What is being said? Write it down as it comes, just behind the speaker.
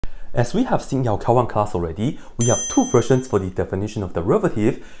As we have seen in our Cal 1 class already, we have two versions for the definition of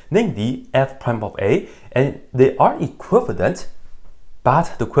derivative, namely f prime of a, and they are equivalent,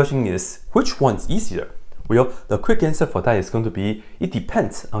 but the question is, which one is easier? Well, the quick answer for that is going to be, it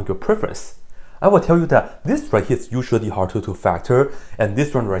depends on your preference. I will tell you that this right here is usually harder to factor, and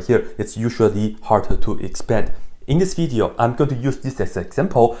this one right here is usually harder to expand. In this video, I'm going to use this as an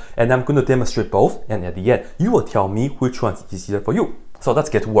example, and I'm going to demonstrate both, and at the end, you will tell me which one is easier for you. So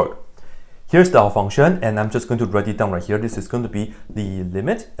let's get to work. Here's our function, and I'm just going to write it down right here. This is going to be the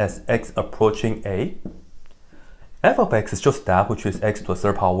limit as x approaching a. F of x is just that, which is x to the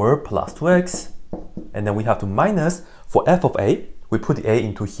third power plus 2x. And then we have to minus, for f of a, we put the a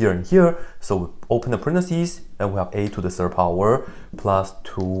into here and here. So we open the parentheses, and we have a to the third power plus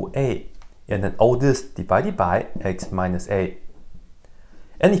 2a. And then all this divided by x minus a.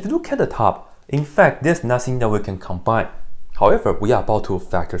 And if you look at the top, in fact, there's nothing that we can combine. However, we are about to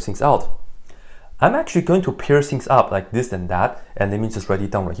factor things out. I'm actually going to pair things up like this and that, and let me just write it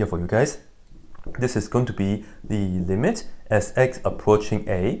down right here for you guys. This is going to be the limit as x approaching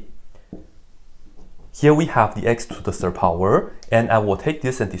a. Here we have the x to the third power, and I will take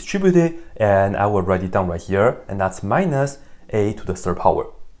this and distribute it, and I will write it down right here, and that's minus a to the third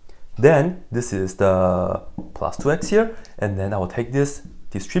power. Then this is the plus 2x here, and then I will take this,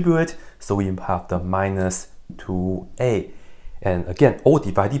 distribute it, so we have the minus 2a. And again, all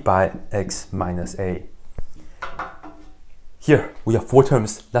divided by x minus a. Here, we have four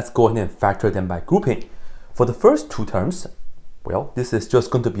terms. Let's go ahead and factor them by grouping. For the first two terms, well, this is just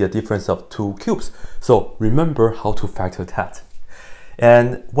going to be a difference of 2 cubes. So remember how to factor that.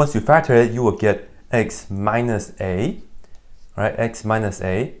 And once you factor it, you will get x minus a, right? X minus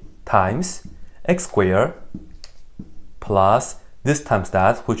a times x squared plus this times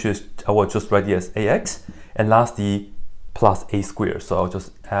that, which is, I will just write it as ax, and lastly, plus a squared. So I'll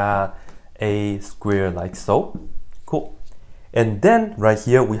just add a squared like so. Cool. And then right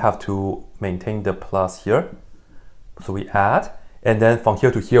here, we have to maintain the plus here. So we add, and then from here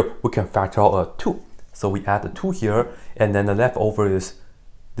to here, we can factor out a 2. So we add the 2 here, and then the leftover is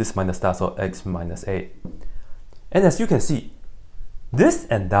this minus that, so x minus a. And as you can see, this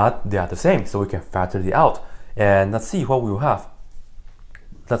and that, they are the same, so we can factor it out. And let's see what we will have.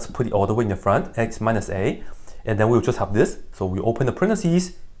 Let's put it all the way in the front, x minus a. And then we'll just have this. So we open the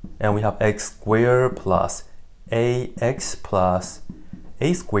parentheses, and we have x squared plus ax plus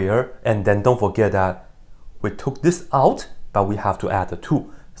a squared. And then don't forget that we took this out, but we have to add the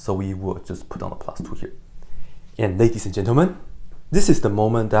 2. So we will just put on a plus 2 here. And ladies and gentlemen, this is the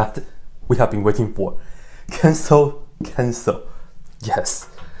moment that we have been waiting for. Cancel, cancel. Yes.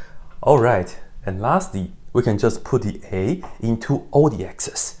 All right. And lastly, we can just put the a into all the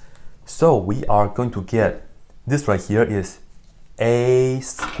x's. So we are going to get this right here is a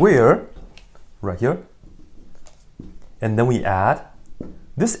squared right here. And then we add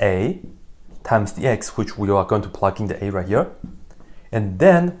this a times the x, which we are going to plug in the a right here. And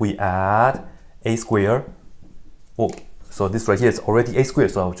then we add a squared. Oh, so this right here is already a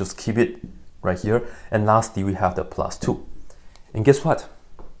squared, so I'll just keep it right here. And lastly, we have the plus 2. And guess what?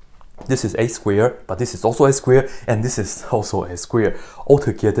 This is a squared, but this is also a squared, and this is also a squared.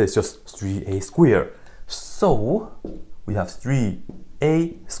 Altogether, it's just 3a squared. So we have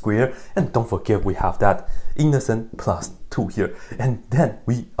 3a squared, and don't forget we have that innocent plus 2 here, and then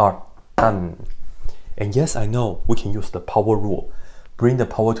we are done. And yes, I know we can use the power rule. Bring the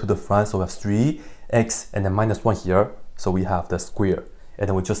power to the front, so we have 3x and then minus 1 here, so we have the square. And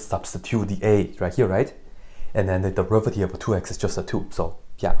then we just substitute the a right here, right? And then the derivative of 2x is just a 2. So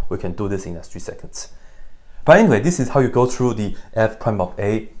yeah, we can do this in 3 seconds. But anyway, this is how you go through the f prime of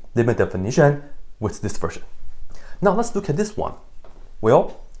a limit definition with this version. Now let's look at this one.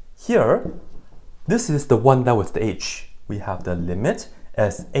 Well, here, this is the one that with the h. We have the limit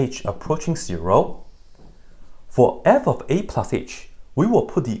as h approaching 0. For f of a plus h, we will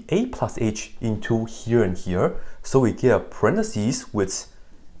put the a plus h into here and here. So we get a parentheses with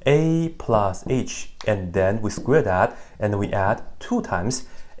a plus h, and then we square that, and then we add 2 times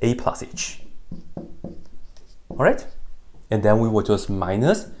a plus h. All right? And then we will just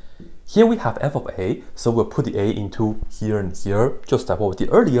minus. Here we have f of a, so we'll put the a into here and here, just like what we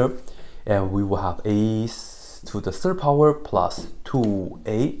did earlier, and we will have a to the third power plus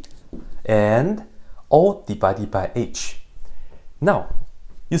 2a, and all divided by h. Now,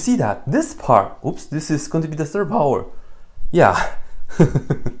 you see that this part, oops, this is going to be the third power. Yeah,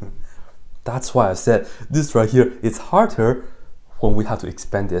 that's why I said this right here is harder when we have to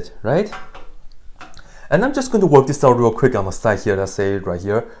expand it, right? And I'm just going to work this out real quick on the side here. Let's say right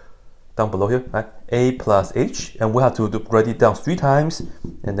here, down below here, right? A plus h, and we have to write it down 3 times,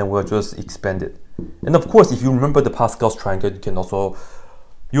 and then we'll just expand it. And of course, if you remember the Pascal's triangle, you can also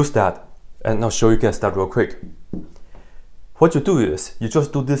use that. And I'll show you guys that real quick. What you do is, you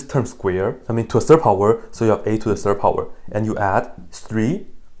just do this term square, to the third power, so you have a to the third power, and you add 3,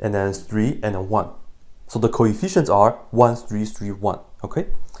 and then 3, and then 1. So the coefficients are 1, 3, 3, 1, okay?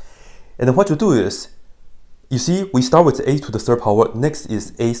 And then what you do is, you see, we start with a to the third power, next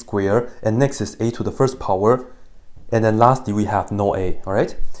is a squared, and next is a to the first power, and then lastly we have no a,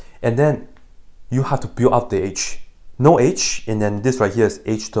 alright? And then you have to build up the h. No h, and then this right here is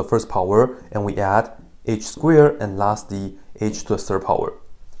h to the first power, and we add h squared, and lastly h to the third power.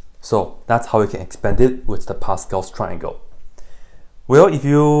 So that's how we can expand it with the Pascal's triangle. Well, if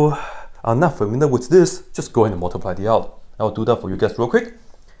you are not familiar with this, just go ahead and multiply it out. I'll do that for you guys real quick.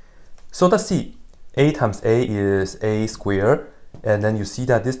 So let's see. A times a is a squared, and then you see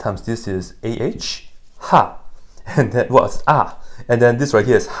that this times this is ah, ha, and then what's and then this right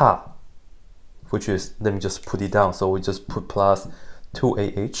here is ha, which is, let me just put it down, so we just put plus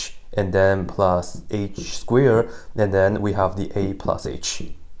 2ah, and then plus h squared, and then we have the a plus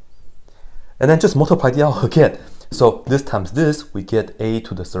h, and then just multiply it out again. So this times this, we get a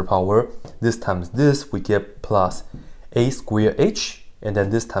to the third power, this times this, we get plus a squared h, and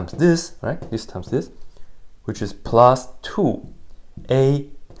then this times this, right? This times this, which is plus 2a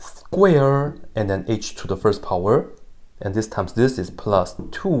squared, and then h to the first power, and this times this is plus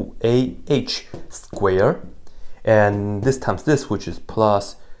 2ah squared, and this times this, which is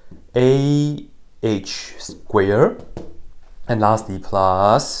plus ah squared, and lastly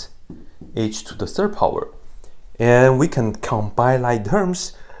plus h to the third power. And we can combine like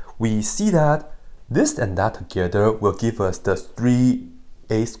terms. We see that this and that together will give us the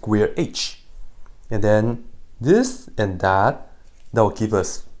 3a squared h. And then this and that will give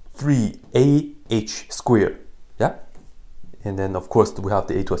us 3ah squared. Yeah? And then of course we have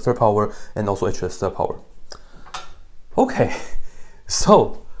the a to the third power and also h to the third power. Okay,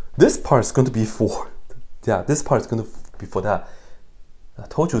 so this part is going to be for, this part is going to be for that. I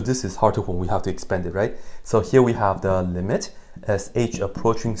told you this is harder when we have to expand it, right? So here we have the limit as h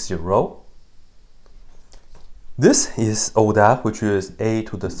approaching 0. This is all that, which is a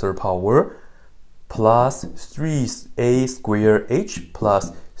to the third power plus 3a squared h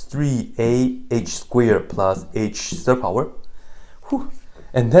plus 3ah squared plus h third power. Whew.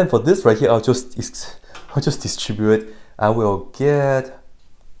 And then for this right here, I'll just distribute it. I will get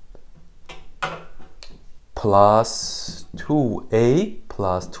plus 2a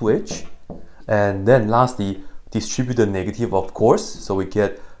plus 2h, and then lastly distribute the negative, of course, so we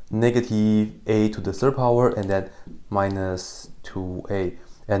get negative a to the third power and then minus 2a,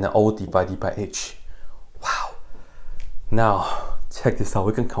 and then all divided by h. Wow. Now check this out,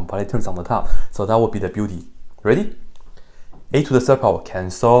 we can combine terms on the top, so that would be the beauty. Ready? A to the third power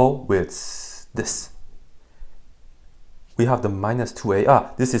cancel with this. We have the minus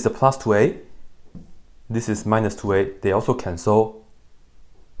 2a, this is a plus 2a, this is minus 2a, they also cancel.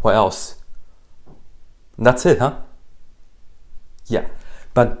 What else? That's it, huh? Yeah,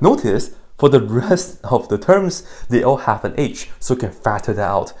 but notice for the rest of the terms, they all have an h, so you can factor that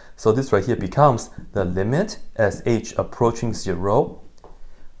out. So this right here becomes the limit as h approaching 0.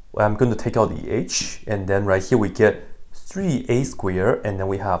 I'm going to take out the h, and then right here we get 3a squared, and then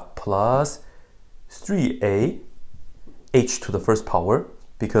we have plus 3a h to the first power,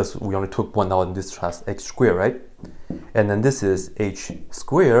 because we only took one out and this has h squared, right? And then this is h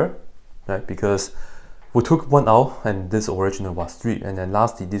squared, right? Because we took one out and this original was 3. And then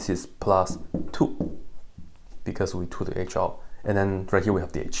lastly, this is plus 2 because we took the h out. And then right here we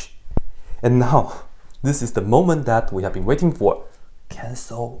have the h. And now, this is the moment that we have been waiting for.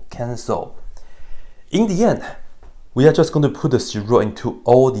 Cancel, cancel. In the end, we are just going to put the 0 into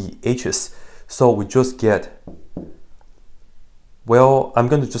all the h's. So we just get, well, I'm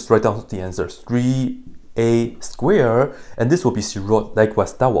going to just write down the answer, 3a squared, and this will be 0.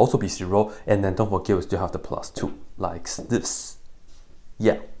 Likewise, that will also be 0. And then don't forget, we still have the plus 2, like this.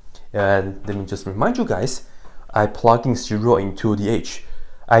 Yeah, and let me just remind you guys, I plug in 0 into the h.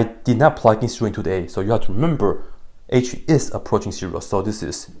 I did not plug in 0 into the a, so you have to remember h is approaching 0. So this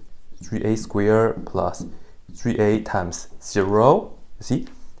is 3a squared plus 3a times 0, you see?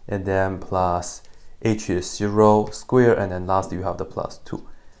 And then plus h is 0 squared, and then lastly you have the plus 2.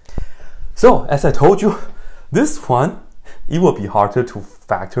 So as I told you, this one, it will be harder to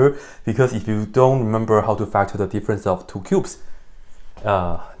factor, because if you don't remember how to factor the difference of two cubes,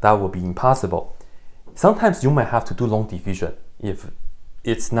 that will be impossible. Sometimes you might have to do long division if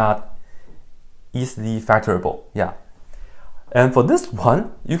it's not easily factorable. Yeah. And for this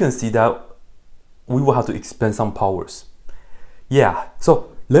one, you can see that we will have to expand some powers. Yeah,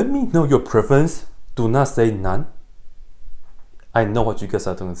 so let me know your preference. Do not say none. I know what you guys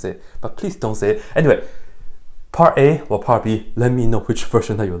are going to say, but please don't say it. Anyway, part A or part B, let me know which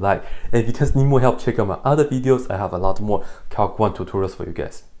version that you like. And if you guys need more help, check out my other videos. I have a lot more Calc 1 tutorials for you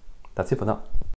guys. That's it for now.